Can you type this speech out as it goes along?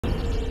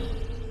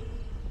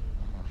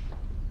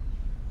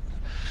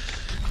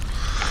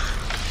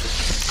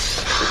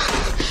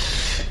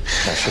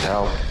should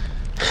help.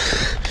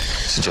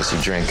 Suggest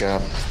you drink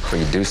up. Before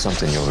you do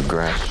something you'll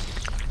regret.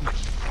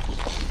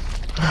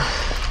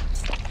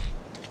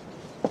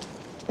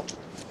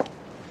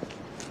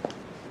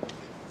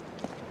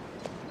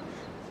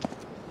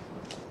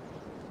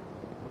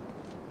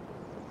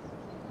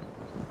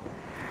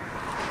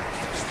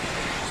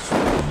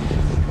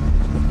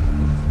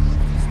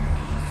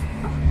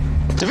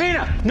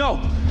 Davina, no!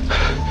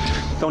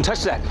 Don't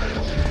touch that.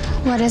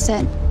 What is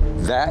it?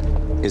 That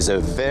is a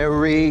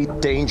very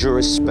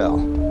dangerous spell.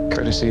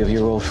 Courtesy of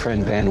your old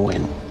friend Van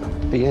Wyn.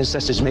 The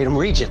ancestors made him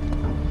regent.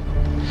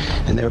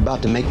 And they're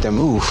about to make their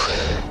move.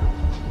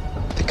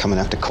 They're coming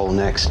after Cole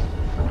next.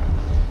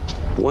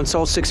 Once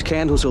all 6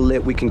 candles are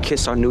lit, we can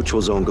kiss our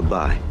neutral zone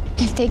goodbye.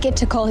 If they get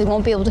to Cole, he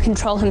won't be able to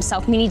control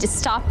himself. We need to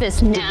stop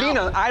this now.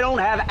 Davina, I don't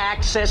have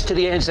access to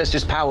the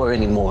ancestors' power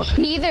anymore.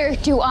 Neither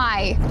do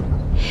I.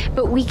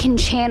 But we can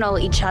channel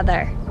each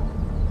other.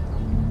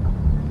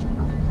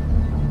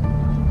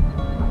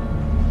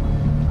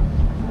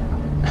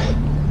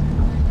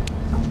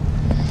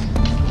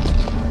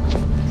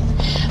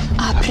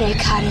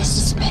 Aprecare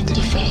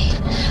suspendife.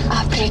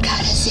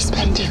 Aprecare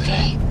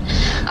suspendife.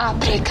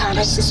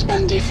 Aprecare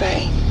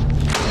suspendife.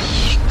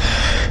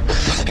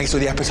 Thanks for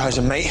the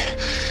appetizer, mate.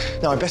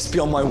 Now I best be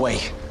on my way.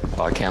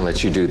 Oh, I can't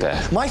let you do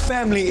that. My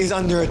family is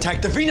under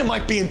attack. Davina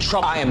might be in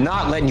trouble. I am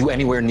not letting you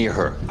anywhere near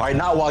her. All right,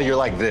 not while you're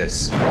like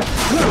this.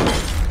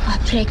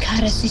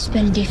 Aprecare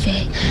suspendife.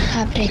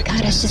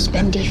 Aprecare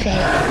suspendife.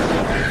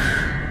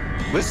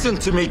 Listen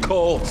to me,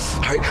 Cole.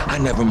 All right, I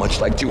never much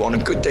liked you on a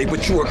good day,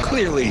 but you are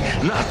clearly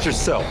not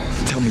yourself.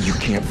 Tell me you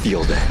can't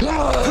feel that.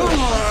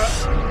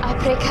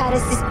 Aprecare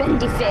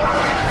suspendife.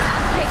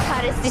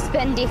 Aprecare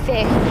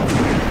suspendife.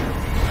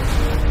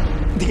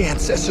 The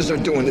ancestors are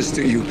doing this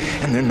to you,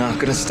 and they're not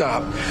gonna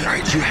stop. All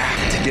right, you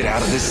have to get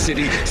out of this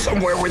city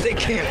somewhere where they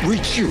can't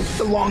reach you.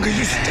 The longer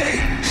you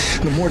stay,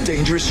 the more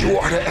dangerous you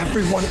are to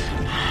everyone,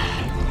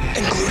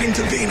 including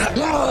Davina.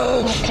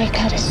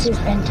 Aprecare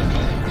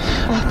suspendife.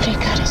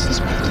 Aprecare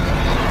suspendife.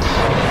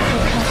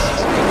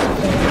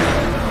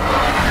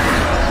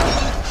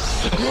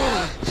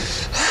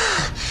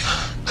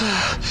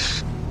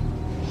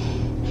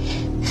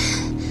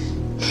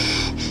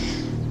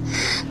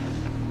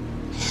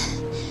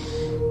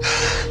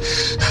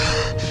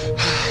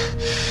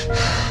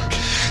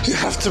 You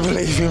have to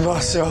believe me,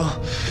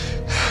 Marcel.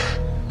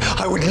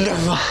 I would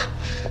never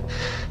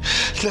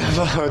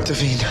hurt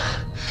Davina.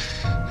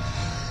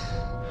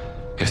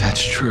 If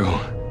that's true,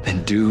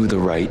 then do the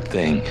right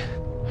thing.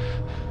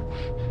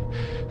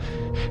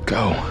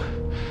 Go.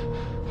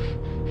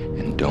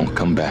 And don't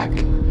come back.